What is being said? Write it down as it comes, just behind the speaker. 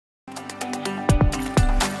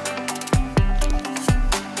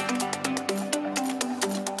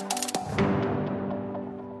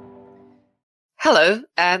Hello,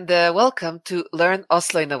 and welcome to Learn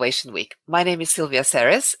Oslo Innovation Week. My name is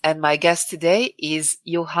Silvija, and my guest today is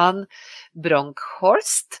Johan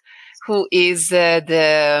Bronkhorst, who is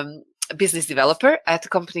the business developer at a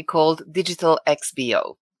company called Digital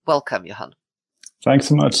XBO. Welcome, Johan. Thanks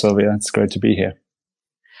so much, Silvija. It's great to be here.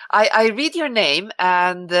 I read your name,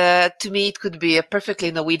 and to me it could be a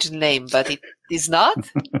perfectly Norwegian name, but it is not.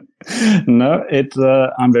 No,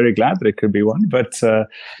 I'm very glad that it could be one, but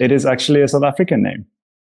it is actually a South African name.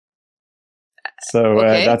 So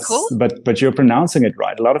okay, that's cool. But you're pronouncing it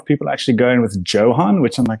right. A lot of people actually go in with Johan,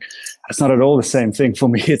 which I'm like, that's not at all the same thing for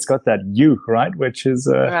me. It's got that U, right? Which is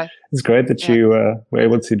right. It's great that you were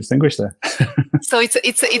able to distinguish there. So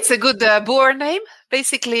it's a good Boer name,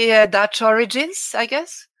 basically Dutch origins, I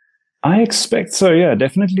guess. I expect so. Yeah,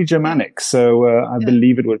 definitely Germanic. So I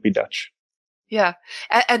believe it would be Dutch. Yeah,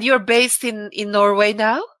 and you're based in Norway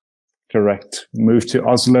now? Correct. Moved to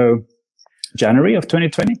Oslo January of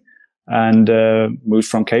 2020 and moved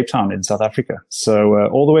from Cape Town in South Africa. So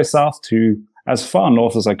all the way south to as far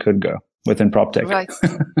north as I could go within PropTech. Right.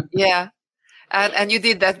 Yeah. And you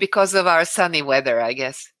did that because of our sunny weather, I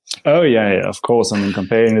guess. Oh, yeah, of course. I mean,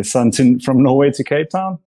 comparing the sun from Norway to Cape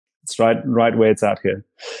Town, it's right where it's at here.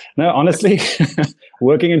 No, honestly,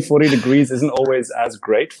 working in 40 degrees isn't always as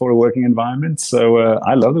great for a working environment. So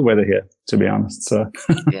I love the weather here, to be honest. So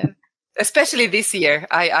yeah, especially this year.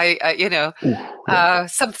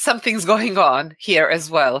 Something's going on here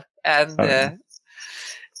as well, and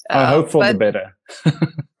I hope for the better.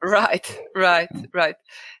 Right.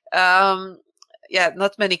 Yeah,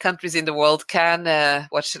 not many countries in the world can,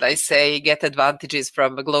 get advantages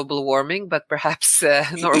from global warming, but perhaps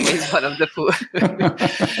Norway is one of the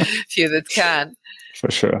few that can.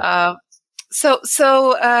 For sure. So,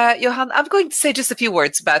 Johan, I'm going to say just a few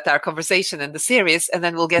words about our conversation and the series, and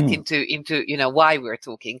then we'll get into why we're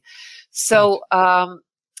talking. So,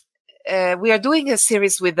 we are doing a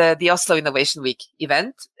series with the Oslo Innovation Week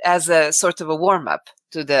event as a sort of a warm-up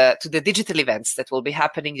to the digital events that will be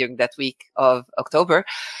happening during that week of October.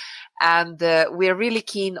 And we are really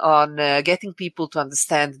keen on getting people to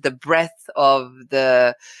understand the breadth of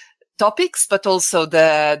the topics, but also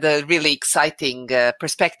the really exciting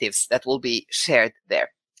perspectives that will be shared there.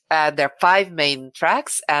 There are 5 main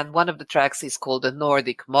tracks, and one of the tracks is called the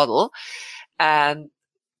Nordic model. And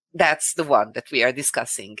that's the one that we are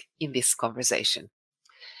discussing in this conversation.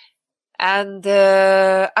 And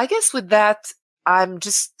I guess with that, I'm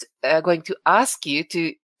just going to ask you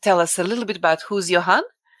to tell us a little bit about who's Johan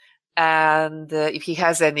and if he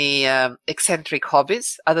has any eccentric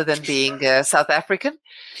hobbies other than being South African,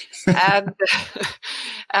 and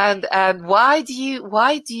and why do you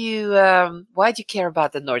care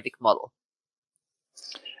about the Nordic model?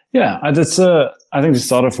 Yeah, that's I think to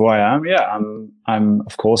start off who I am. Yeah, I'm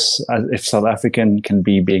of course, if South African can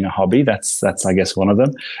be being a hobby, that's I guess one of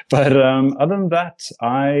them. But other than that,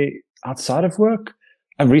 outside of work,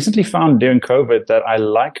 I've recently found during COVID that I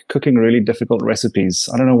like cooking really difficult recipes.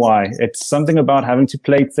 I don't know why. It's something about having to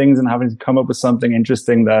plate things and having to come up with something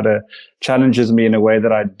interesting that challenges me in a way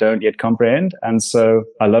that I don't yet comprehend. And so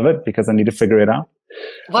I love it because I need to figure it out.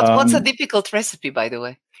 What's a difficult recipe, by the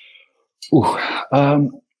way?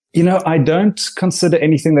 I don't consider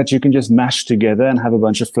anything that you can just mash together and have a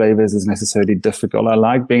bunch of flavors as necessarily difficult. I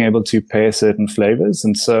like being able to pair certain flavors.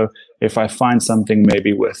 And so if I find something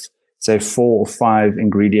maybe with, say, 4 or 5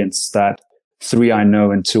 ingredients that 3 I know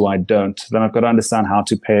and 2 I don't, then I've got to understand how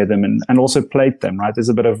to pair them and also plate them, right? There's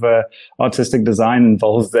a bit of artistic design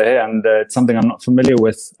involved there, and it's something I'm not familiar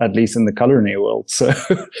with, at least in the culinary world. So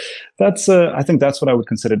that's I think that's what I would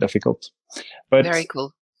consider difficult. But very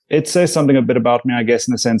cool. It says something a bit about me, I guess,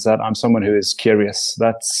 in the sense that I'm someone who is curious.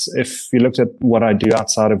 That's, if you looked at what I do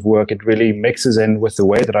outside of work, it really mixes in with the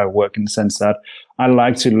way that I work, in the sense that I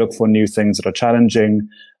like to look for new things that are challenging.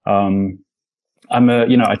 I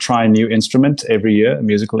try a new instrument every year, a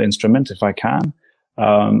musical instrument, if I can.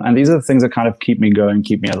 And these are the things that kind of keep me going,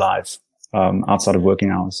 keep me alive, outside of working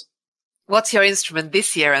hours. What's your instrument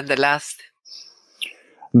this year and the last?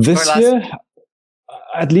 This year,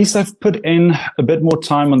 at least I've put in a bit more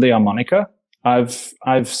time on the harmonica.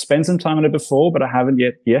 I've spent some time on it before, but I haven't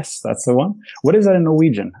yet. Yes, that's the one. What is that in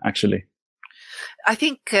Norwegian, actually? I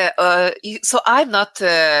think, so I'm not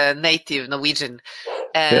native Norwegian.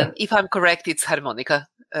 And if I'm correct, it's harmonica.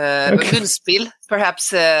 Munnspill,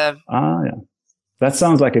 perhaps. Yeah. That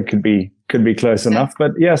sounds like it could be close enough.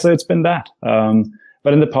 But yeah, so it's been that.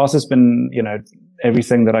 But in the past, it's been,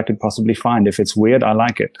 everything that I could possibly find. If it's weird, I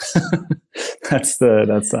like it. That's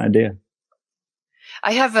the idea.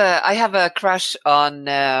 I have a crush on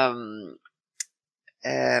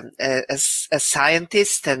a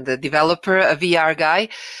scientist and a developer, a VR guy,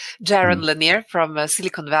 Jaron Lanier from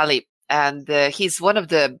Silicon Valley. And he's one of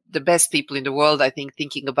the best people in the world, I think,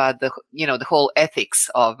 thinking about the whole ethics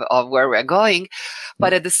of where we're going.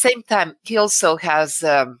 But at the same time, he also has,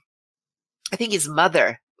 I think his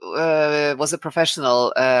mother was a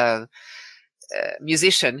professional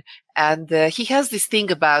musician. And he has this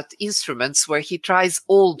thing about instruments where he tries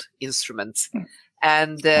old instruments.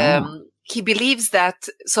 And he believes that,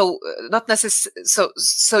 not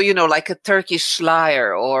necessarily, like a Turkish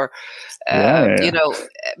lyre or,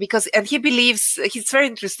 because, and he believes, he's very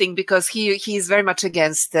interesting because he's very much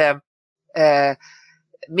against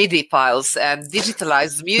MIDI files and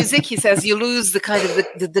digitalized music. He says you lose the kind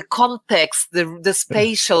of the context, the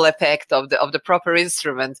spatial effect of the proper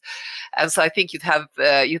instrument. And so I think you'd have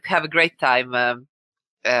a great time,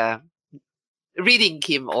 reading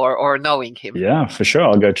him or knowing him. Yeah, for sure.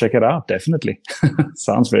 I'll go check it out. Definitely.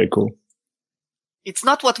 Sounds very cool. It's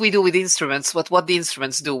not what we do with instruments, but what the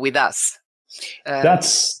instruments do with us.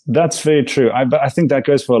 That's very true. But I think that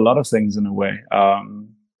goes for a lot of things in a way.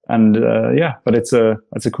 But it's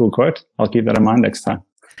a cool quote. I'll keep that in mind next time.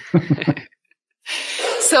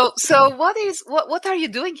 So what are you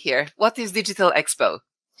doing here? What is Digital XBO?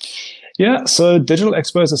 Yeah, so Digital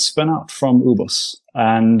XBO is a spin out from Ubus.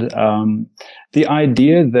 And the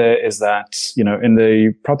idea there is that, in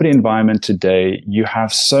the property environment today, you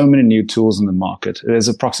have so many new tools in the market. There's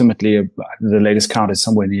approximately, the latest count is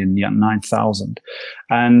somewhere near 9,000.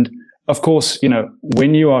 And of course,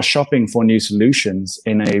 when you are shopping for new solutions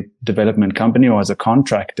in a development company or as a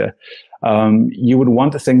contractor, you would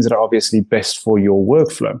want the things that are obviously best for your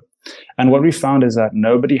workflow. And what we found is that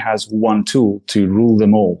nobody has one tool to rule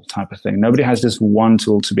them all type of thing. Nobody has just one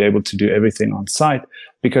tool to be able to do everything on site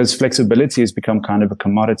because flexibility has become kind of a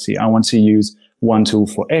commodity. I want to use one tool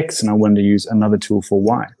for X and I want to use another tool for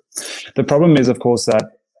Y. The problem is, of course,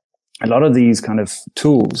 that a lot of these kind of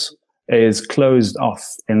tools is closed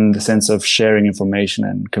off in the sense of sharing information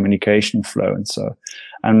and communication flow.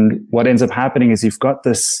 And what ends up happening is you've got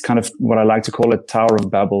this kind of what I like to call a Tower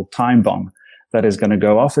of Babel time bomb that is going to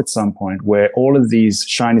go off at some point where all of these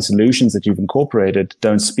shiny solutions that you've incorporated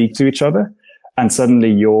don't speak to each other. And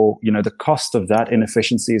suddenly the cost of that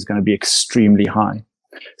inefficiency is going to be extremely high.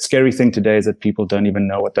 Scary thing today is that people don't even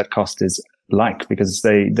know what that cost is like because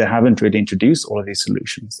they haven't really introduced all of these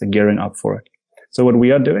solutions. They're gearing up for it. So what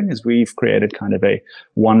we are doing is we've created kind of a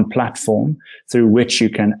one platform through which you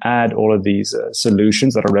can add all of these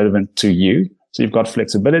solutions that are relevant to you. So you've got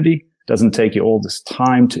flexibility. Doesn't take you all this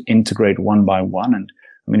time to integrate one by one. And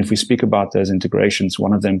I mean, if we speak about those integrations,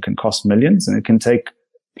 one of them can cost millions and it can take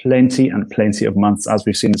plenty and plenty of months, as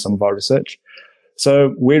we've seen in some of our research.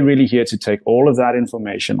 So we're really here to take all of that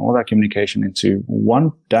information, all that communication into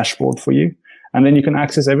one dashboard for you. And then you can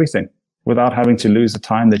access everything without having to lose the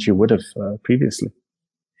time that you would have previously.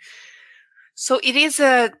 So it is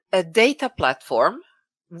a data platform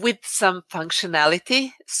with some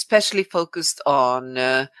functionality, especially focused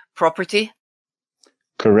on property?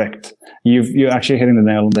 Correct. You're actually hitting the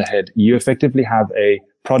nail on the head. You effectively have a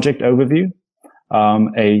project overview,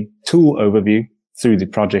 a tool overview through the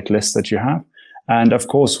project list that you have. And of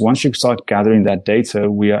course, once you start gathering that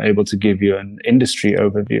data, we are able to give you an industry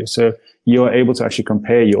overview. So you're able to actually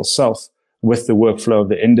compare yourself with the workflow of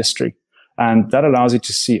the industry. And that allows you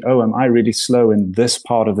to see, am I really slow in this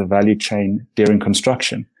part of the value chain during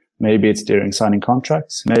construction? Maybe it's during signing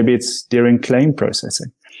contracts. Maybe it's during claim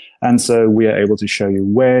processing. And so we are able to show you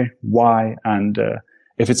where, why, and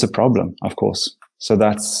if it's a problem, of course. So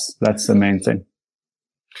that's the main thing.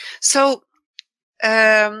 So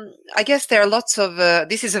I guess there are lots of,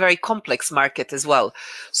 this is a very complex market as well.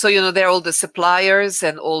 So, there are all the suppliers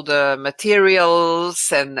and all the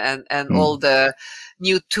materials and all the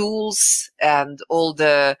new tools and all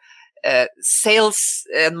the sales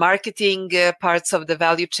and marketing parts of the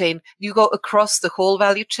value chain. Do you go across the whole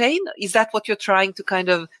value chain? Is that what you're trying to kind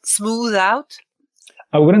of smooth out?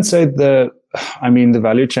 I wouldn't say the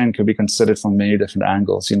value chain could be considered from many different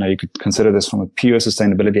angles. You could consider this from a pure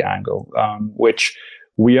sustainability angle, which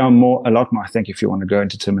we are a lot more, I think, if you want to go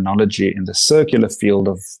into terminology, in the circular field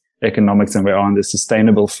of economics than we are in the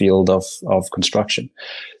sustainable field of construction.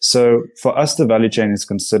 So for us, the value chain is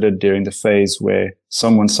considered during the phase where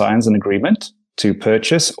someone signs an agreement to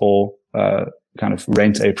purchase or kind of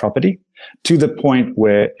rent a property, to the point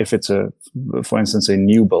where if it's for instance, a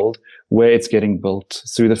new build, where it's getting built,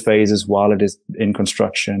 through the phases while it is in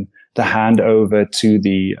construction, the handover to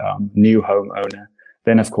the new homeowner.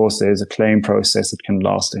 Then, of course, there's a claim process that can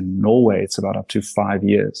last. In Norway, it's about up to 5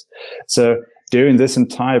 years. So during this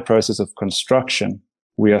entire process of construction,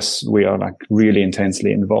 we are like really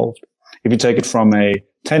intensely involved. If you take it from a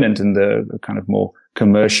tenant in the kind of more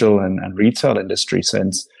commercial and retail industry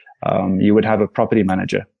sense, you would have a property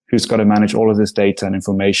manager who's got to manage all of this data and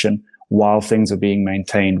information while things are being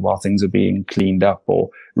maintained, while things are being cleaned up or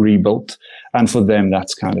rebuilt. And for them,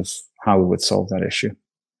 that's kind of how we would solve that issue.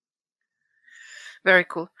 Very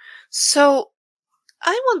cool. So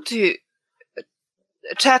I want to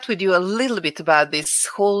chat with you a little bit about this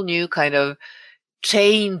whole new kind of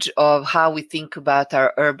change of how we think about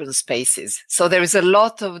our urban spaces. So there is a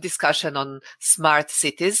lot of discussion on smart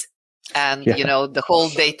cities and, you know, the whole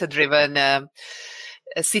data-driven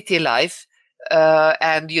city life.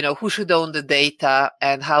 And, you know, who should own the data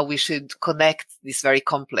and how we should connect this very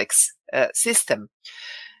complex system.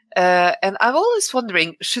 And I'm always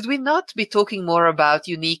wondering, should we not be talking more about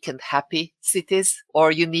unique and happy cities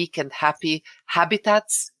or unique and happy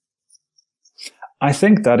habitats? I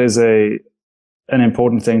think that is an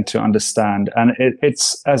important thing to understand. And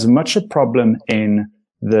it's as much a problem in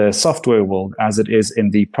the software world as it is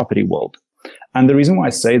in the property world. And the reason why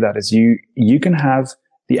I say that is you can have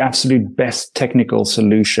the absolute best technical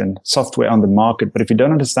solution software on the market, but if you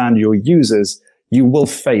don't understand your users, you will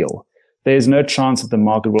fail. There's no chance that the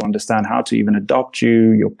market will understand how to even adopt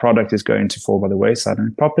you. Your product is going to fall by the wayside. And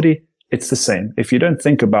in property, it's the same. If you don't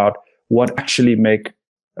think about what actually make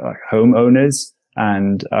homeowners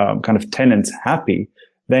and kind of tenants happy,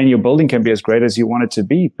 then your building can be as great as you want it to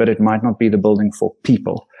be, but it might not be the building for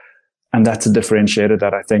people. And that's a differentiator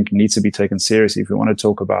that I think needs to be taken seriously if we want to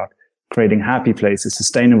talk about creating happy places,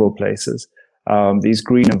 sustainable places, these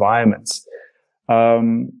green environments.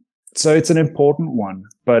 So it's an important one,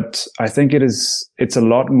 but I think it's a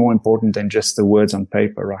lot more important than just the words on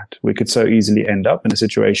paper, right? We could so easily end up in a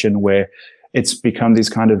situation where it's become these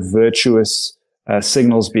kind of virtuous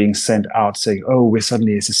signals being sent out saying, oh, we're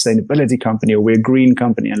suddenly a sustainability company or we're a green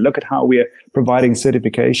company and look at how we're providing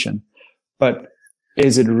certification. But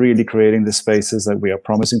is it really creating the spaces that we are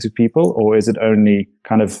promising to people, or is it only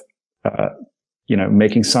kind of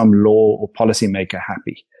making some law or policymaker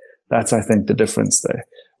happy? That's, I think, the difference there.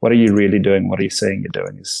 What are you really doing? What are you saying you're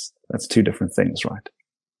doing? That's two different things, right?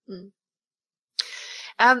 Mm.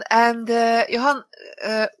 And Johan,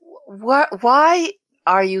 why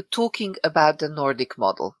are you talking about the Nordic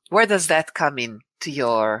model? Where does that come in to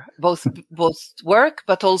your both work,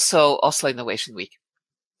 but also Oslo Innovation Week?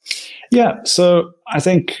 Yeah, so I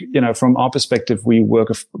think, from our perspective, we work,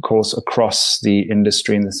 of course, across the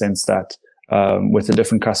industry in the sense that with the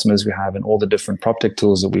different customers we have and all the different PropTech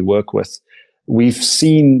tools that we work with, we've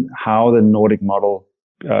seen how the Nordic model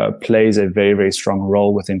plays a very, very strong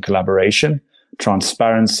role within collaboration,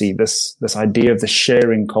 transparency, this idea of the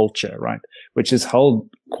sharing culture, right, which is held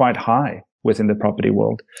quite high within the property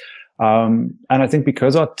world. And I think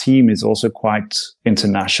because our team is also quite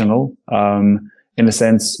international, in a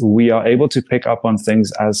sense, we are able to pick up on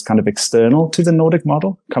things as kind of external to the Nordic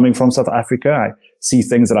model. Coming from South Africa, I see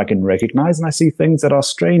things that I can recognize and I see things that are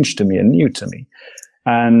strange to me and new to me.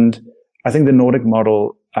 And I think the Nordic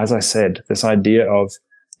model, as I said, this idea of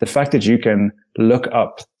the fact that you can look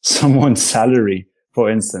up someone's salary, for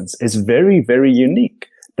instance, is very, very unique.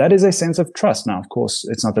 That is a sense of trust. Now, of course,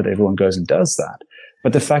 it's not that everyone goes and does that,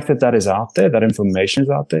 but the fact that that is out there, that information is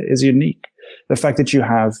out there, is unique. The fact that you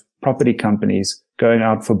have property companies going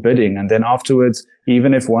out for bidding, and then afterwards,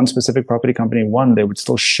 even if one specific property company won, they would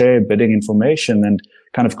still share bidding information and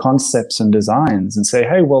kind of concepts and designs and say,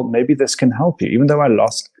 hey, well, maybe this can help you. Even though I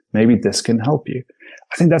lost, maybe this can help you.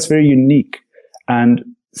 I think that's very unique. And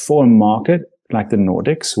for a market like the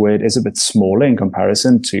Nordics, where it is a bit smaller in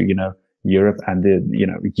comparison to, Europe and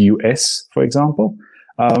the, US, for example,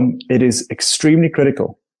 it is extremely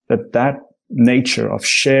critical that nature of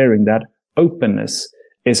sharing, that openness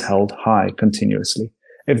is held high continuously.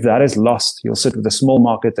 If that is lost, you'll sit with a small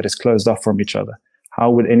market that is closed off from each other.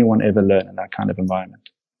 How would anyone ever learn in that kind of environment?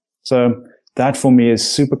 So that for me is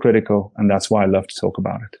super critical, and that's why I love to talk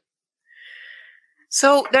about it.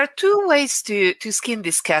 So there are two ways to skin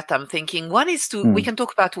this cat, I'm thinking. One is we can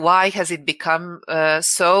talk about why has it become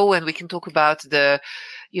so, and we can talk about the,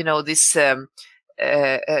 this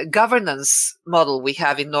governance model we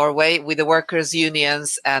have in Norway with the workers'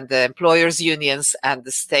 unions and the employers' unions and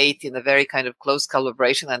the state in a very kind of close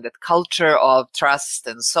collaboration, and that culture of trust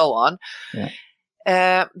and so on.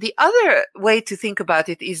 Yeah. The other way to think about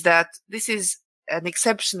it is that this is an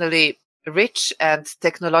exceptionally rich and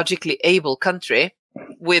technologically able country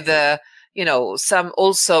with, some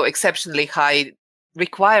also exceptionally high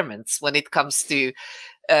requirements when it comes to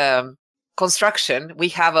construction. We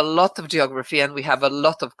have a lot of geography and we have a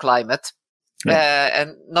lot of climate,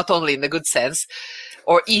 and not only in the good sense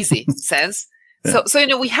or easy sense, So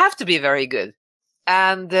we have to be very good,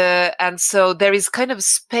 and so there is kind of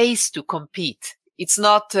space to compete. It's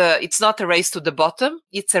not a race to the bottom;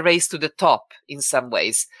 it's a race to the top in some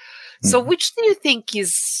ways. So, which do you think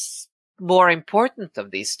is more important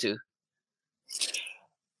of these two?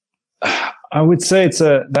 I would say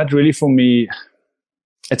that really for me,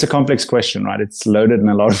 it's a complex question, right? It's loaded in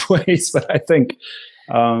a lot of ways, but I think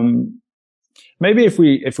maybe if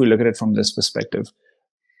we look at it from this perspective,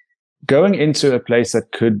 going into a place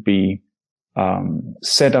that could be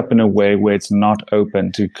set up in a way where it's not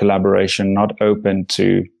open to collaboration, not open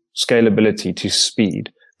to scalability, to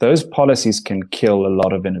speed, those policies can kill a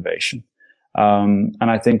lot of innovation. And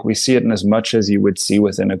I think we see it in as much as you would see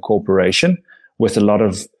within a corporation, with a lot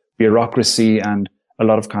of bureaucracy and a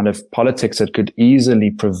lot of kind of politics that could easily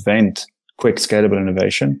prevent quick scalable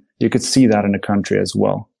innovation. You could see that in a country as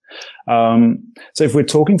well. So if we're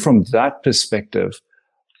talking from that perspective,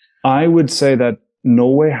 I would say that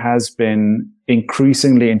Norway has been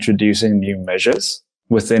increasingly introducing new measures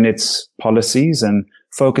within its policies and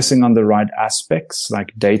focusing on the right aspects,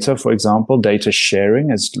 like data, for example. Data sharing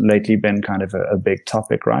has lately been kind of a big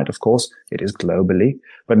topic, right? Of course, it is globally,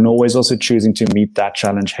 but Norway is also choosing to meet that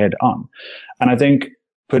challenge head on. And I think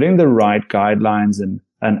putting the right guidelines and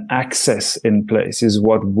access in place is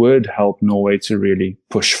what would help Norway to really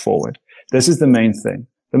push forward. This is the main thing.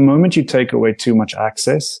 The moment you take away too much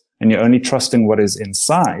access and you're only trusting what is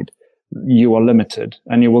inside, you are limited,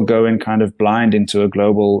 and you will go in kind of blind into a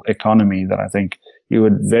global economy that I think you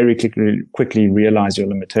would very quickly realize your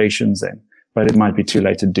limitations in, but it might be too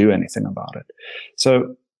late to do anything about it.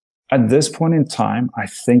 So at this point in time, I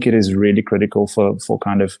think it is really critical for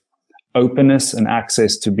kind of openness and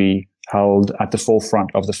access to be held at the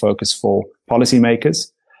forefront of the focus for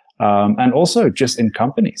policymakers, and also just in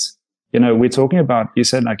companies. We're talking about, you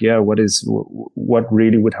said like, what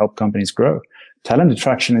really would help companies grow? Talent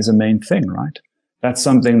attraction is a main thing, right? That's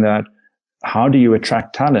something that, how do you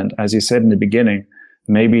attract talent? As you said in the beginning,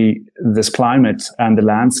 maybe this climate and the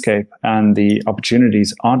landscape and the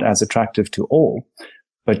opportunities aren't as attractive to all,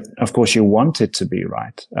 but of course you want it to be,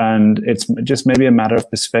 right? And it's just maybe a matter of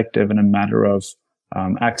perspective and a matter of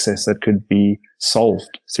access that could be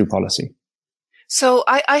solved through policy. So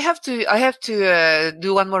I have to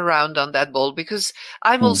do one more round on that ball, because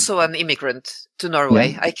I'm also an immigrant to Norway.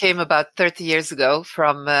 Yeah. I came about 30 years ago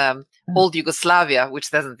from old Yugoslavia,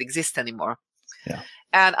 which doesn't exist anymore. Yeah.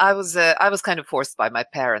 And I was kind of forced by my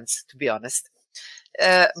parents, to be honest.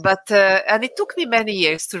 But it took me many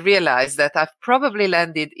years to realize that I've probably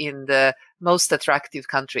landed in the most attractive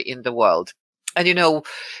country in the world. And you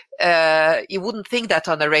wouldn't think that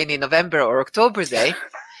on a rainy November or October day.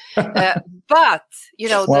 But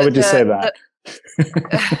why would you say that?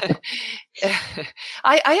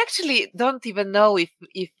 I actually don't even know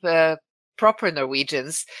if proper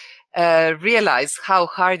Norwegians realize how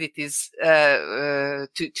hard it is to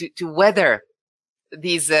weather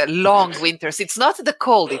these long winters. It's not the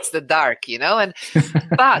cold, it's the dark, and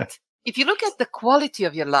but if you look at the quality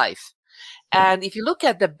of your life, and if you look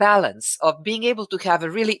at the balance of being able to have a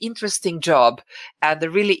really interesting job and a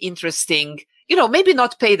really interesting, maybe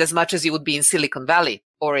not paid as much as you would be in Silicon Valley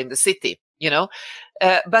or in the city,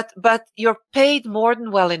 but you're paid more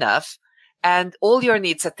than well enough, and all your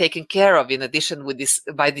needs are taken care of in addition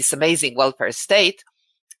by this amazing welfare state.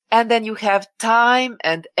 And then you have time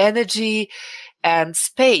and energy and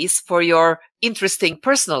space for your interesting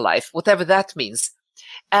personal life, whatever that means.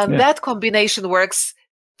 And that combination works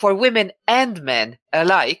for women and men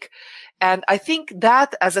alike. And I think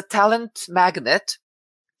that as a talent magnet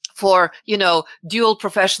for, dual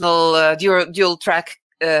professional, dual track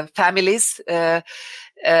families,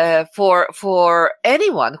 for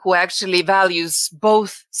anyone who actually values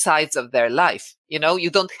both sides of their life. You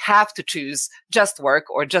don't have to choose just work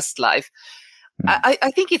or just life.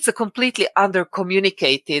 I think it's a completely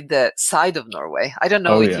under-communicated side of Norway. I don't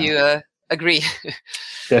know if you agree.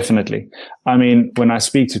 Definitely. I mean, when I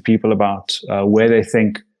speak to people about where they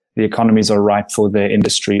think the economies are ripe for their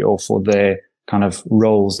industry or for their kind of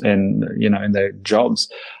roles in their jobs,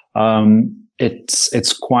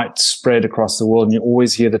 it's quite spread across the world, and you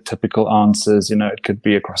always hear the typical answers. It could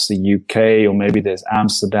be across the UK, or maybe there's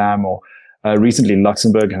Amsterdam, or recently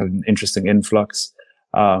Luxembourg had an interesting influx,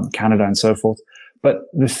 Canada and so forth. But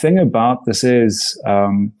the thing about this is,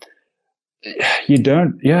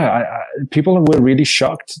 people were really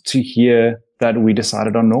shocked to hear that we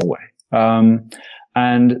decided on Norway.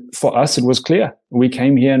 And for us, it was clear. We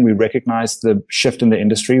came here and we recognized the shift in the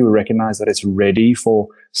industry. We recognized that it's ready for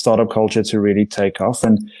startup culture to really take off.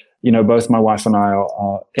 And, both my wife and I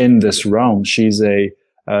are in this realm. She's a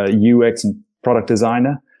UX and product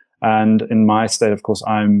designer. And in my state, of course,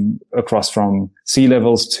 I'm across from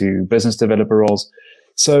C-levels to business developer roles.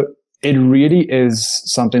 So it really is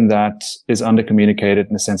something that is undercommunicated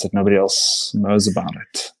in the sense that nobody else knows about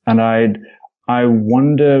it. And I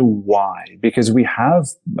wonder why, because we have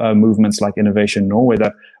movements like Innovation Norway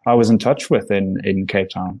that I was in touch with in Cape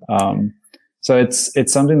Town. So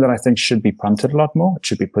it's something that I think should be punted a lot more. It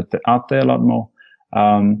should be put out there a lot more.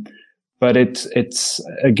 But it's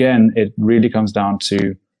again, it really comes down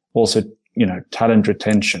to also, talent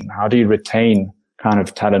retention. How do you retain kind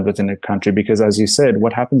of talent within a country? Because as you said,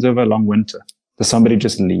 what happens over a long winter? Does somebody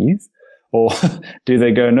just leave? Or do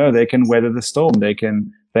they go, no, they can weather the storm. They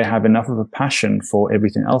have enough of a passion for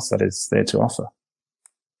everything else that is there to offer.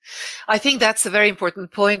 I think that's a very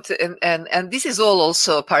important point, and this is all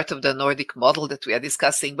also a part of the Nordic model that we are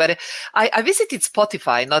discussing. But I visited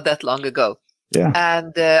Spotify not that long ago. Yeah.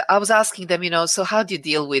 And I was asking them, so how do you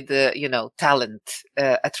deal with talent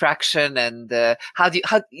attraction, and how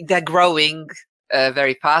they're growing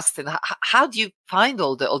very fast, and how do you find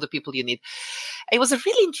all the people you need? It was a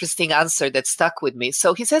really interesting answer that stuck with me.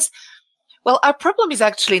 So he says, well, our problem is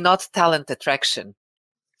actually not talent attraction,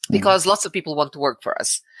 because lots of people want to work for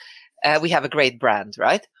us. We have a great brand,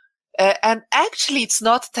 right? And actually, it's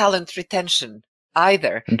not talent retention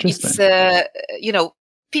either. Interesting. It's,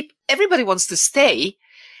 everybody wants to stay.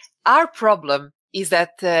 Our problem is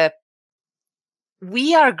that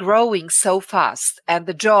we are growing so fast, and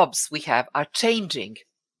the jobs we have are changing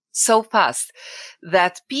so fast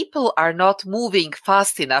that people are not moving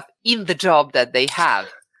fast enough in the job that they have.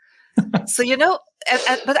 So,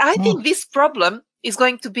 but I think this problem is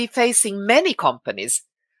going to be facing many companies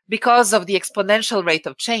because of the exponential rate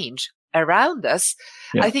of change around us.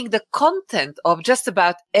 Yeah. I think the content of just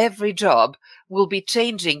about every job will be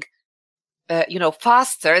changing,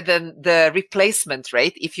 faster than the replacement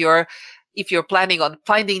rate if you're planning on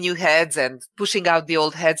finding new heads and pushing out the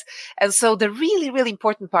old heads. And so the really, really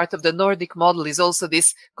important part of the Nordic model is also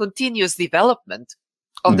this continuous development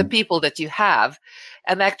of the people that you have.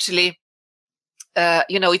 And actually,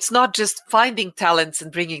 it's not just finding talents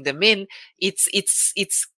and bringing them in. It's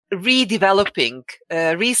redeveloping,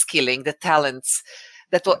 reskilling the talents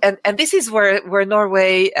and this is where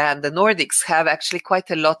Norway and the Nordics have actually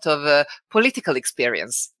quite a lot of political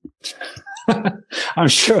experience. I'm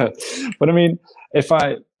sure. But I mean, if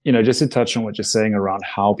I, just to touch on what you're saying around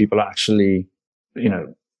how people are actually,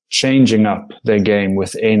 changing up their game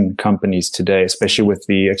within companies today, especially with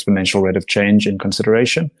the exponential rate of change in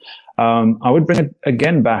consideration, I would bring it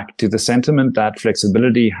again back to the sentiment that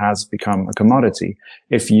flexibility has become a commodity.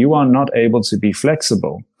 If you are not able to be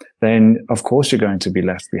flexible, then of course you're going to be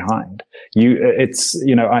left behind.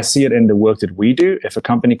 I see it in the work that we do. If a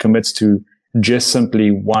company commits to just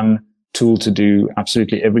simply one tool to do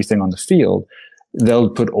absolutely everything on the field, they'll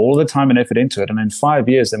put all the time and effort into it. And in 5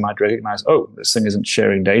 years, they might recognize, oh, this thing isn't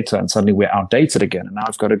sharing data. And suddenly we're outdated again. And now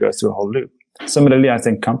I've got to go through a whole loop. Similarly, I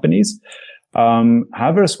think companies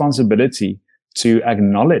have a responsibility to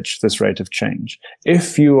acknowledge this rate of change.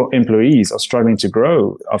 If your employees are struggling to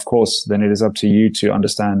grow, of course, then it is up to you to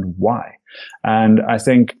understand why. And I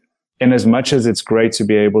think in as much as it's great to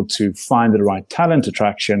be able to find the right talent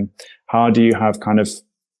attraction, how do you have kind of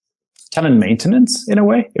talent maintenance in a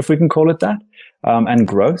way, if we can call it that, and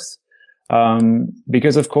growth?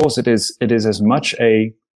 Because of course it is as much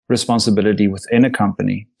a responsibility within a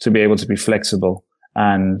company to be able to be flexible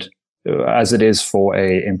and as it is for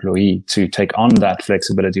a employee to take on that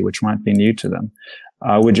flexibility, which might be new to them.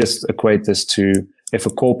 I would just equate this to if a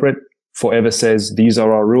corporate forever says these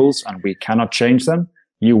are our rules and we cannot change them,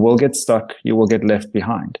 you will get stuck, you will get left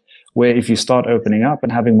behind. Where if you start opening up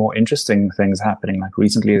and having more interesting things happening, like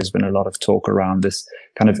recently there's been a lot of talk around this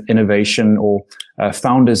kind of innovation or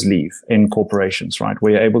founders leave in corporations, right?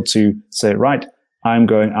 Where you're able to say, right, I'm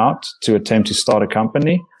going out to attempt to start a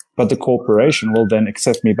company, but the corporation will then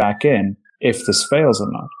accept me back in if this fails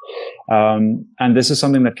or not. And this is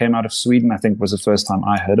something that came out of Sweden, I think was the first time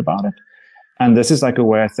I heard about it. And this is like a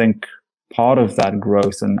way I think part of that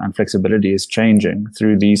growth and flexibility is changing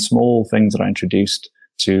through these small things that are introduced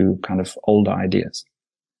to kind of older ideas.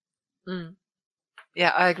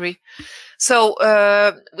 Yeah, I agree. So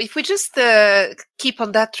if we just keep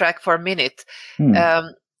on that track for a minute,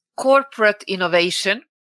 corporate innovation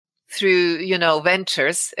through,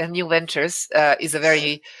 ventures and new ventures is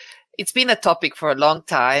it's been a topic for a long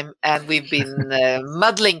time, and we've been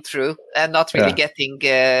muddling through and not really getting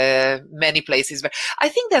many places. But I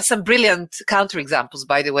think there's some brilliant counterexamples,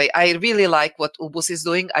 by the way. I really like what Ubus is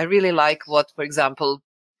doing. I really like what, for example,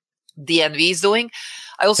 DNV is doing.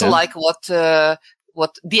 I also like what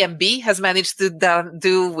what DNB has managed to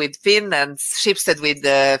do with Finn and Schibsted with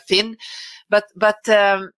Finn, but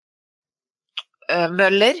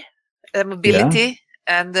Møller Mobility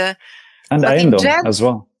and Eiendom as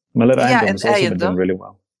well. Møller Eiendom has also been doing really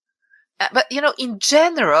well. But in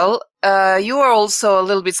general, you are also a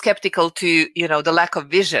little bit skeptical to the lack of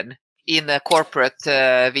vision in corporate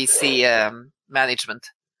VC management.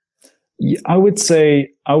 Yeah, I would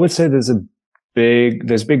say there's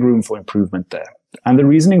big room for improvement there. And the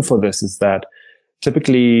reasoning for this is that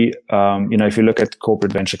typically, if you look at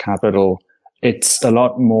corporate venture capital, it's a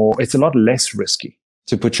lot less risky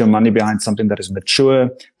to put your money behind something that is mature,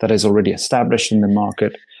 that is already established in the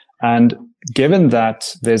market. And given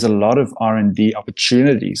that there's a lot of R&D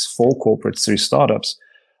opportunities for corporates through startups,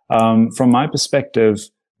 from my perspective,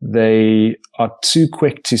 they are too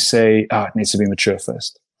quick to say, it needs to be mature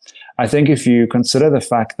first. I think if you consider the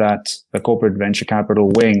fact that the corporate venture capital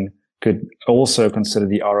wing could also consider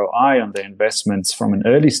the ROI on their investments from an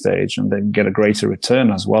early stage and then get a greater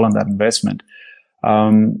return as well on that investment,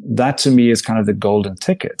 that to me is kind of the golden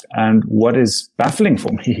ticket. And what is baffling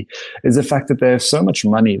for me is the fact that there's so much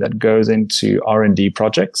money that goes into R&D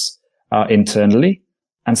projects internally.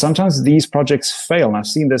 And sometimes these projects fail. And I've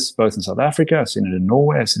seen this both in South Africa, I've seen it in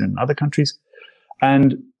Norway, I've seen it in other countries.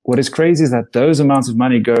 And what is crazy is that those amounts of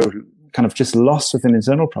money go kind of just lost within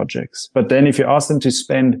internal projects. But then if you ask them to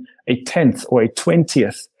spend a 10th or a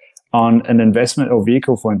 20th on an investment or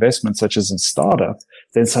vehicle for investment, such as a startup,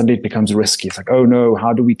 then suddenly it becomes risky. It's like, oh no,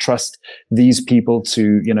 how do we trust these people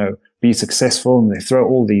to, be successful? And they throw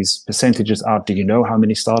all these percentages out. Do you know how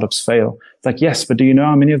many startups fail? It's like, yes, but do you know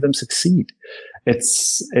how many of them succeed?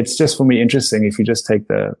 It's just for me interesting if you just take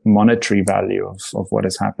the monetary value of what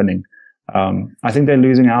is happening. I think they're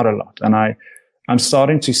losing out a lot. And I'm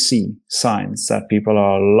starting to see signs that people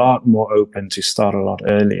are a lot more open to start a lot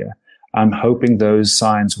earlier. I'm hoping those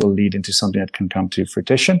signs will lead into something that can come to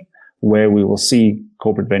fruition, where we will see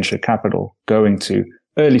corporate venture capital going to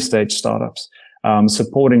early stage startups,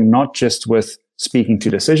 supporting not just with speaking to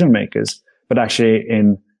decision makers, but actually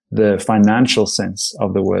in the financial sense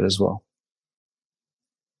of the word as well.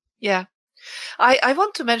 Yeah. I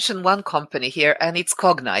want to mention one company here, and it's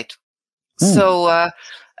Cognite. So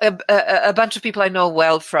a bunch of people I know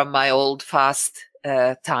well from my old fast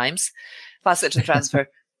times, fast search and transfer.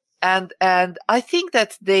 And I think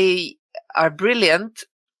that they are brilliant,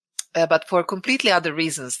 but for completely other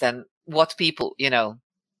reasons than what people,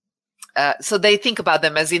 so they think about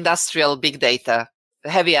them as industrial big data,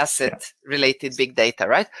 heavy asset related big data,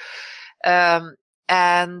 right?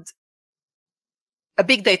 And a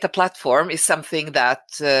big data platform is something that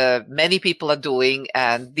many people are doing,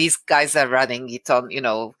 and these guys are running it on,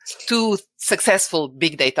 two successful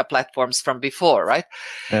big data platforms from before, right?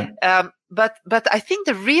 Yeah. But I think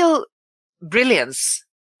the real brilliance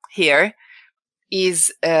here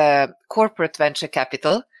is corporate venture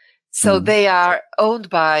capital. So they are owned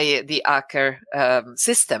by the Aker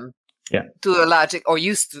system to a large, or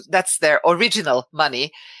used to. That's their original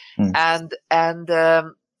money, and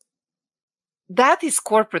that is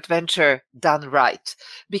corporate venture done right,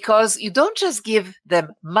 because you don't just give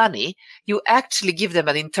them money, you actually give them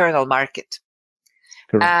an internal market.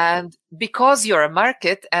 Correct. And because you're a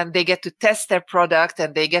market and they get to test their product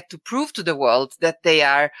and they get to prove to the world that they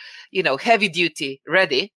are, heavy duty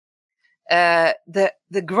ready, the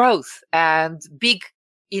growth and big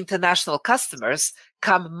international customers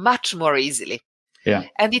come much more easily. Yeah.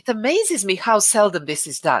 And it amazes me how seldom this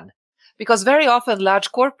is done, because very often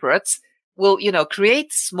large corporates will,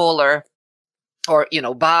 create smaller or,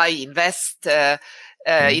 buy, invest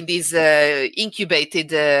in these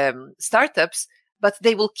incubated startups, but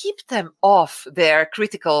they will keep them off their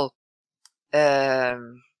critical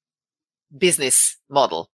business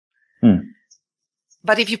model.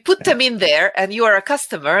 But if you put them in there and you are a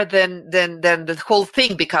customer, then the whole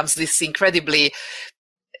thing becomes this incredibly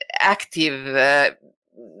active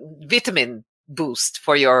vitamin boost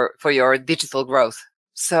for your digital growth.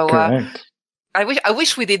 So I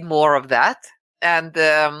wish we did more of that, and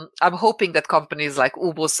I'm hoping that companies like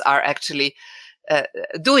Ubos are actually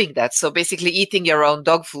doing that. So basically, eating your own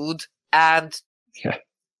dog food and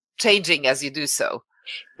changing as you do so.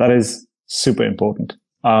 That is super important.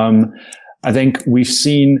 I think we've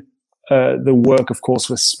seen the work, of course,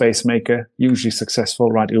 with Spacemaker, usually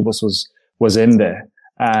successful, right? Ubos was in there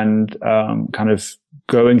and kind of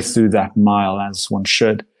going through that mile as one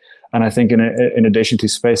should. And I think in addition to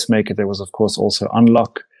Spacemaker, there was, of course, also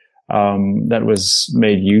Unlock that was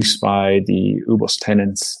made use by the Ubos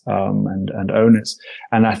tenants and owners.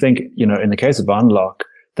 And I think, in the case of Unlock,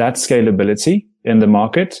 that scalability in the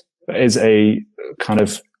market is a kind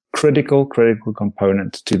of critical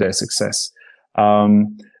component to their success.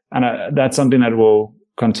 That's something that will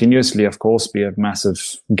continuously, of course, be a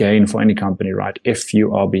massive gain for any company, right? If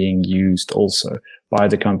you are being used also by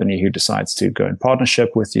the company who decides to go in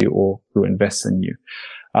partnership with you or who invests in you.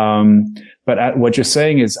 But what you're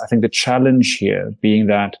saying is, I think the challenge here being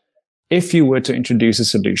that if you were to introduce a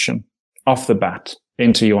solution off the bat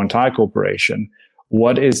into your entire corporation,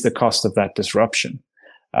 what is the cost of that disruption?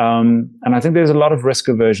 And I think there's a lot of risk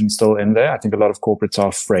aversion still in there. I think a lot of corporates are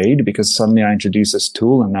afraid because suddenly I introduce this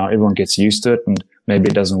tool and now everyone gets used to it and maybe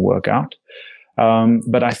it doesn't work out.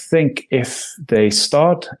 But I think if they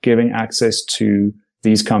start giving access to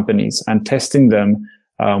these companies and testing them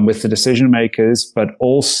with the decision makers, but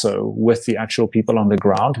also with the actual people on the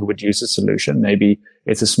ground who would use the solution, maybe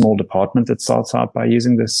it's a small department that starts out by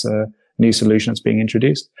using this new solution that's being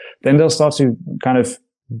introduced, then they'll start to kind of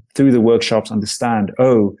through the workshops understand,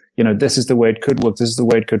 this is the way it could work, this is the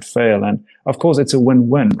way it could fail. And of course it's a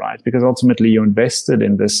win-win, right? Because ultimately you're invested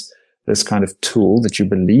in this kind of tool that you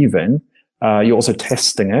believe in. You're also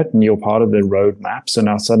testing it and you're part of the roadmap. So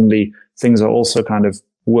now suddenly things are also kind of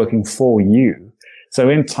working for you. So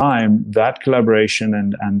in time, that collaboration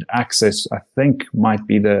and access, I think, might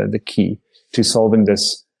be the key to solving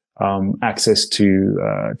this access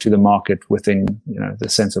to the market within, the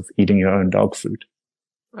sense of eating your own dog food.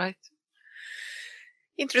 Right.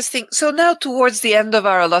 Interesting. So now towards the end of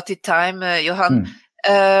our allotted time, Johan,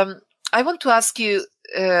 I want to ask you,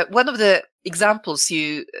 one of the examples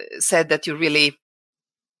you said that you really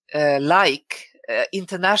like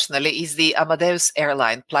internationally is the Amadeus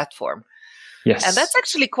airline platform. Yes. And that's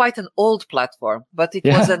actually quite an old platform, but it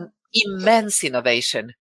was an immense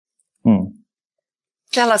innovation.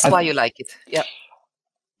 Tell us why you like it. Yeah.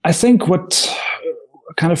 I think what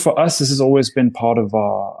kind of for us, this has always been part of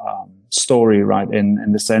our story, right?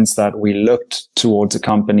 In the sense that we looked towards a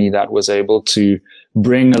company that was able to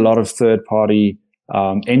bring a lot of third-party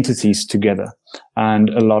entities together and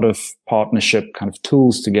a lot of partnership kind of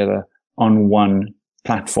tools together on one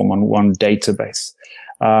platform, on one database.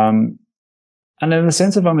 And in the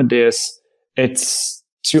sense of Amadeus, it's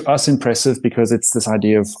to us impressive because it's this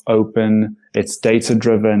idea of open, it's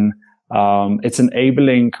data-driven, it's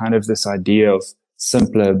enabling kind of this idea of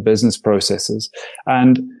simpler business processes.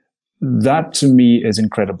 And that to me is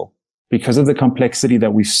incredible because of the complexity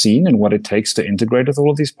that we've seen and what it takes to integrate with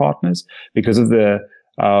all of these partners, because of the,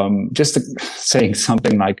 saying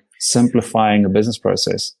something like simplifying a business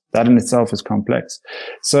process, that in itself is complex.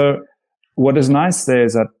 So what is nice there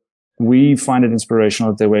is that we find it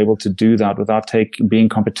inspirational that they were able to do that without being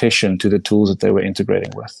competition to the tools that they were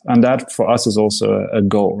integrating with. And that for us is also a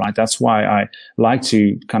goal, right? That's why I like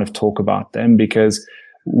to kind of talk about them, because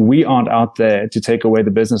we aren't out there to take away the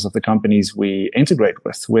business of the companies we integrate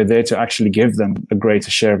with. We're there to actually give them a greater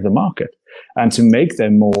share of the market and to make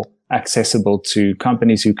them more accessible to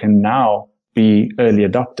companies who can now be early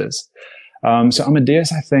adopters. So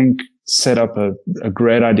Amadeus, I think, set up a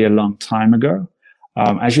great idea a long time ago.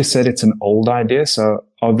 As you said, it's an old idea. So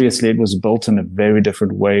obviously it was built in a very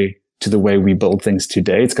different way to the way we build things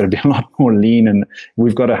today. It's got to be a lot more lean, and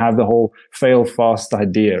we've got to have the whole fail fast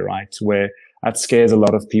idea, right? Where that scares a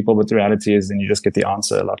lot of people, but the reality is then you just get the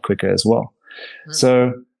answer a lot quicker as well.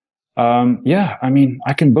 So,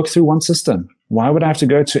 I can book through one system. Why would I have to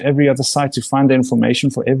go to every other site to find the information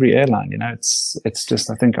for every airline? It's just,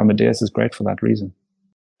 I think Amadeus is great for that reason.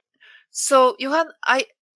 So, Johan,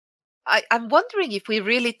 I'm wondering if we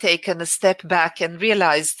really taken a step back and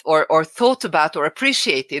realized or thought about or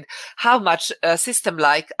appreciated how much a system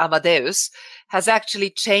like Amadeus has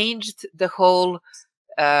actually changed the whole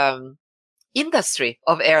industry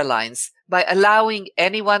of airlines by allowing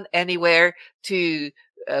anyone, anywhere to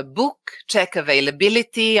book, check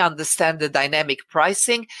availability, understand the dynamic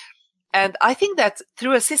pricing. And I think that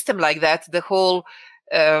through a system like that, the whole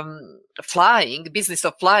business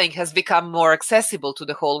of flying has become more accessible to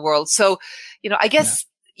the whole world. So, I guess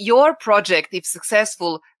your project, if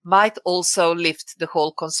successful, might also lift the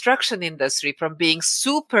whole construction industry from being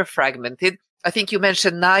super fragmented. I think you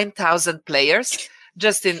mentioned 9,000 players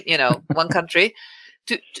just in, one country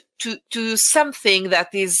to something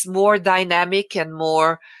that is more dynamic and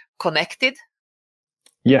more connected.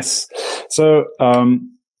 Yes. So,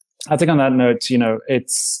 I think on that note,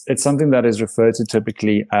 it's something that is referred to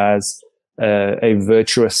typically as a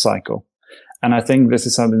virtuous cycle. And I think this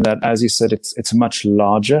is something that, as you said, it's much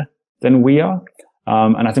larger than we are.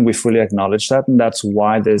 And I think we fully acknowledge that. And that's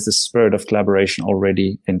why there's this spirit of collaboration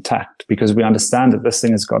already intact, because we understand that this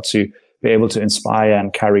thing has got to be able to inspire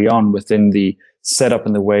and carry on within the setup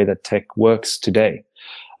and the way that tech works today.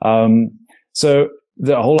 So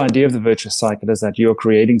the whole idea of the virtuous cycle is that you're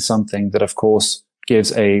creating something that, of course,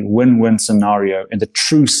 gives a win-win scenario in the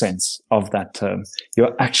true sense of that term.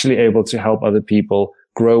 You're actually able to help other people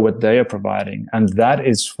grow what they are providing. And that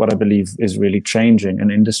is what I believe is really changing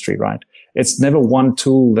an industry, right? It's never one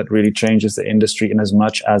tool that really changes the industry in as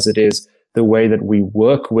much as it is the way that we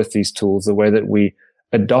work with these tools, the way that we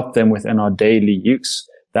adopt them within our daily use.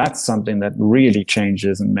 That's something that really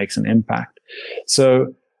changes and makes an impact.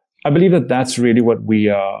 So I believe that that's really what we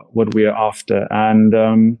are after.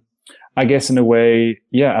 And, I guess in a way,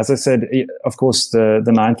 yeah, as I said, of course, the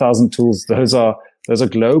 9,000 tools, those are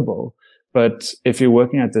global. But if you're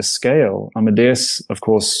working at this scale, Amadeus, of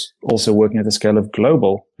course, also working at the scale of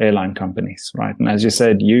global airline companies, right? And as you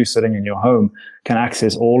said, you sitting in your home can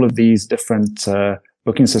access all of these different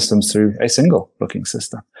booking systems through a single booking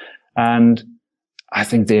system. And I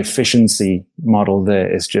think the efficiency model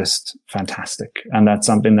there is just fantastic. And that's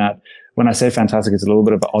something that, when I say fantastic, it's a little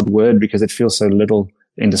bit of an odd word because it feels so little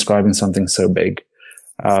in describing something so big.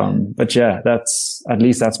 But yeah, that's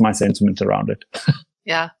my sentiment around it.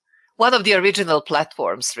 Yeah. One of the original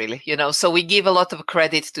platforms, really, so we give a lot of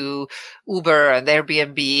credit to Uber and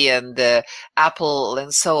Airbnb and Apple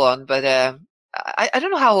and so on. But I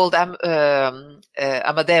don't know how old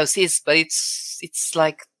Amadeus is, but it's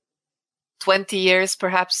like 20 years,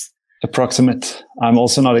 perhaps. Approximate. I'm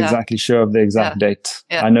also not exactly sure of the exact date.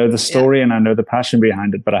 Yeah. I know the story and I know the passion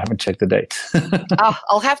behind it, but I haven't checked the date.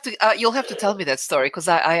 You'll have to tell me that story because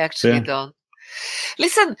I actually don't.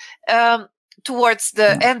 Listen, towards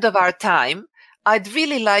the end of our time, I'd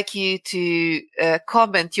really like you to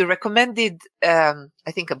comment. You recommended, I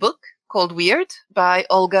think, a book called Weird by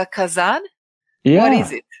Olga Kazan. Yeah. What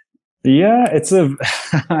is it? Yeah, it's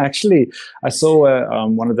actually, I saw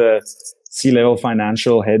one of the C-level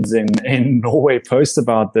financial heads in Norway post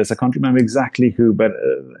about this. I can't remember exactly who, but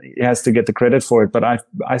he has to get the credit for it. But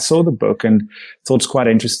I saw the book and thought it's quite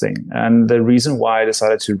interesting. And the reason why I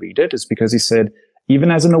decided to read it is because he said, even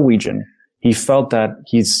as a Norwegian, he felt that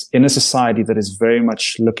he's in a society that is very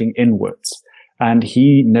much looking inwards. And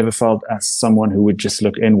he never felt as someone who would just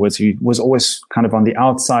look inwards. He was always kind of on the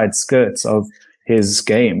outside skirts of his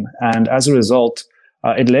game. And as a result,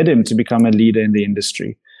 it led him to become a leader in the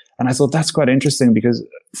industry. And I thought that's quite interesting because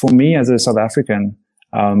for me as a South African,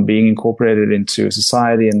 being incorporated into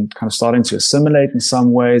society and kind of starting to assimilate in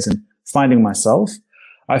some ways and finding myself,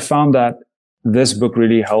 I found that this book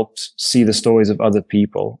really helped see the stories of other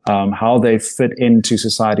people, how they fit into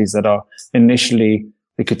societies that are initially,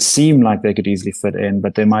 they could seem like they could easily fit in,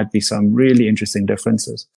 but there might be some really interesting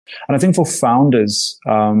differences. And I think for founders,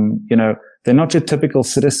 they're not your typical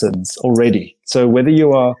citizens already. So whether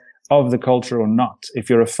you are of the culture or not, if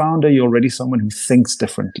you're a founder, you're already someone who thinks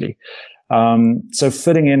differently. So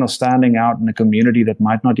fitting in or standing out in a community that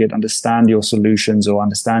might not yet understand your solutions or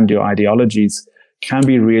understand your ideologies can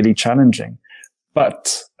be really challenging.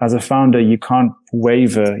 But as a founder, you can't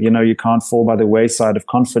waver, you can't fall by the wayside of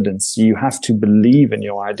confidence. You have to believe in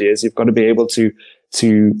your ideas. You've got to be able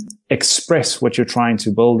to express what you're trying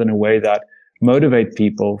to build in a way that motivate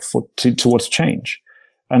people towards change.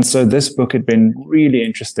 And so this book had been really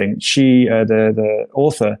interesting. She, the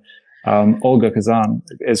author, Olga Kazan,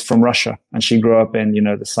 is from Russia, and she grew up in,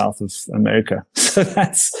 the South of America. So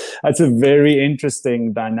that's a very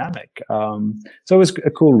interesting dynamic. So it was a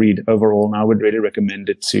cool read overall, and I would really recommend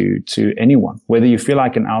it to anyone, whether you feel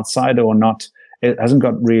like an outsider or not. It hasn't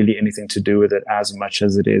got really anything to do with it as much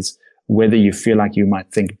as it is whether you feel like you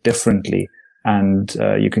might think differently and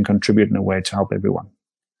you can contribute in a way to help everyone.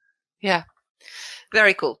 Yeah.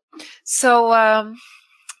 Very cool. So,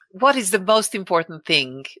 what is the most important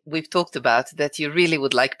thing we've talked about that you really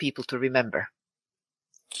would like people to remember?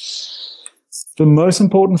 The most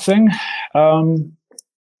important thing,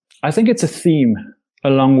 I think it's a theme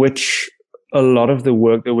along which a lot of the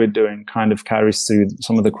work that we're doing kind of carries through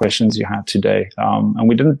some of the questions you had today. And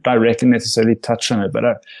we didn't directly necessarily touch on it, but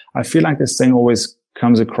I feel like this thing always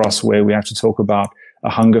comes across where we have to talk about a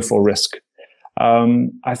hunger for risk.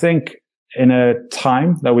 I think in a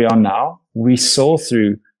time that we are now, we saw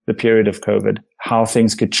through the period of COVID how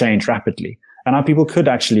things could change rapidly and how people could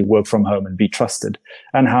actually work from home and be trusted,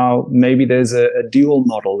 and how maybe there's a dual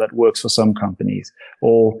model that works for some companies,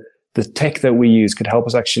 or the tech that we use could help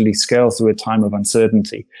us actually scale through a time of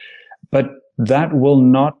uncertainty. But that will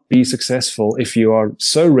not be successful if you are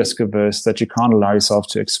so risk averse that you can't allow yourself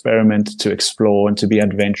to experiment, to explore, and to be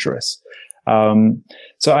adventurous.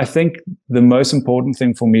 So I think the most important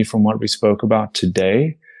thing for me from what we spoke about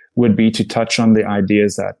today would be to touch on the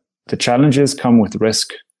ideas that the challenges come with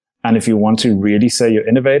risk. And if you want to really say you're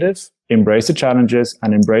innovative, embrace the challenges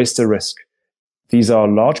and embrace the risk. These are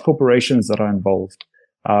large corporations that are involved.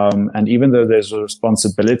 And even though there's a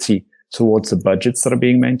responsibility towards the budgets that are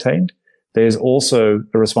being maintained, there's also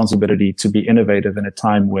a responsibility to be innovative in a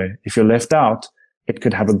time where if you're left out, it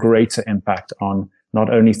could have a greater impact on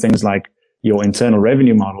not only things like your internal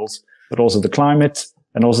revenue models, but also the climate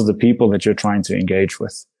and also the people that you're trying to engage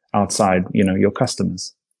with outside, your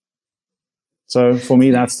customers. So for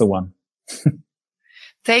me, that's the one.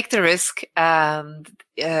 Take the risk, and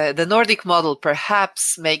the Nordic model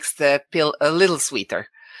perhaps makes the pill a little sweeter,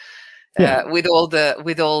 with all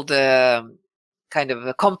the kind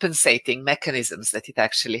of compensating mechanisms that it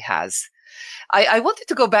actually has. I wanted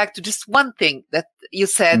to go back to just one thing that you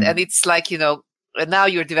said, and it's like, now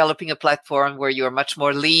you're developing a platform where you're much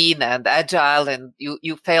more lean and agile, and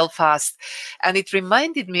you fail fast. And it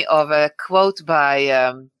reminded me of a quote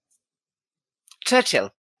by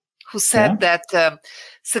Churchill, who said that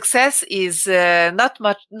success is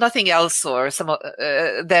nothing else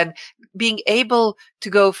than being able to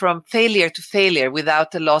go from failure to failure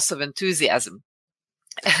without the loss of enthusiasm.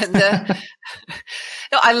 And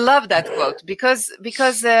no, I love that quote because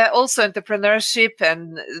also entrepreneurship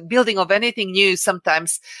and building of anything new,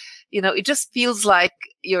 sometimes, it just feels like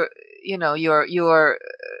you're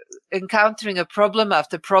encountering a problem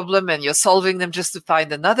after problem, and you're solving them just to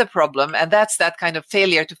find another problem. And that's that kind of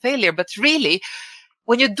failure to failure. But really,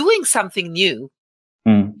 when you're doing something new,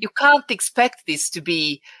 you can't expect this to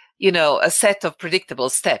be, a set of predictable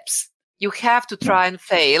steps. You have to try and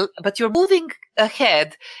fail, but you're moving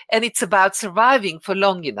ahead, and it's about surviving for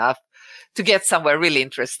long enough to get somewhere really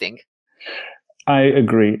interesting. I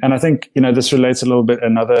agree. And I think, this relates a little bit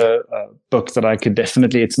another book that I could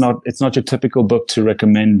definitely, it's not your typical book to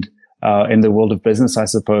recommend in the world of business, I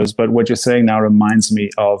suppose. But what you're saying now reminds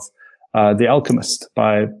me of The Alchemist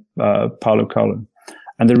by Paulo Coelho.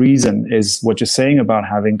 And the reason is what you're saying about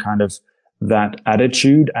having kind of that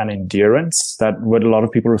attitude and endurance, that what a lot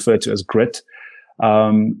of people refer to as grit,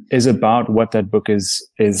 is about what that book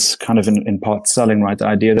is kind of in part selling, right? The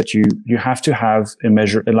idea that you have to have a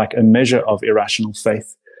measure of irrational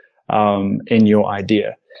faith in your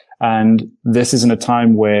idea. And this is in a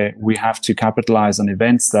time where we have to capitalize on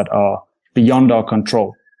events that are beyond our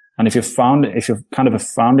control. And if you're kind of a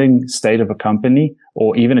founding state of a company,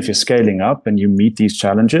 or even if you're scaling up and you meet these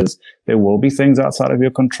challenges, there will be things outside of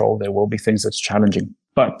your control. There will be things that's challenging,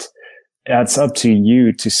 but it's up to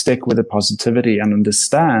you to stick with the positivity and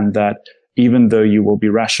understand that even though you will be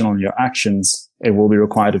rational in your actions, it will be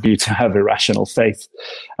required of you to have irrational faith.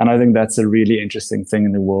 And I think that's a really interesting thing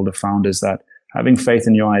in the world of founders, that having faith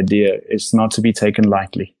in your idea is not to be taken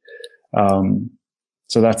lightly.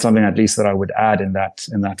 So that's something at least that I would add in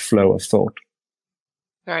that flow of thought.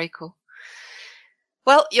 Very cool.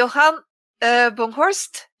 Well, Johan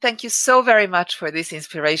Bronkhorst, thank you so very much for this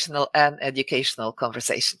inspirational and educational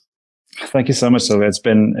conversation. Thank you so much,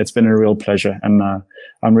 Silvija. It's been a real pleasure, and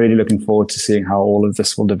I'm really looking forward to seeing how all of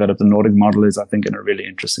this will develop. The Nordic model is, I think, in a really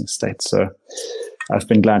interesting state. So I've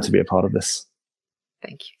been glad to be a part of this.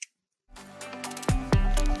 Thank you.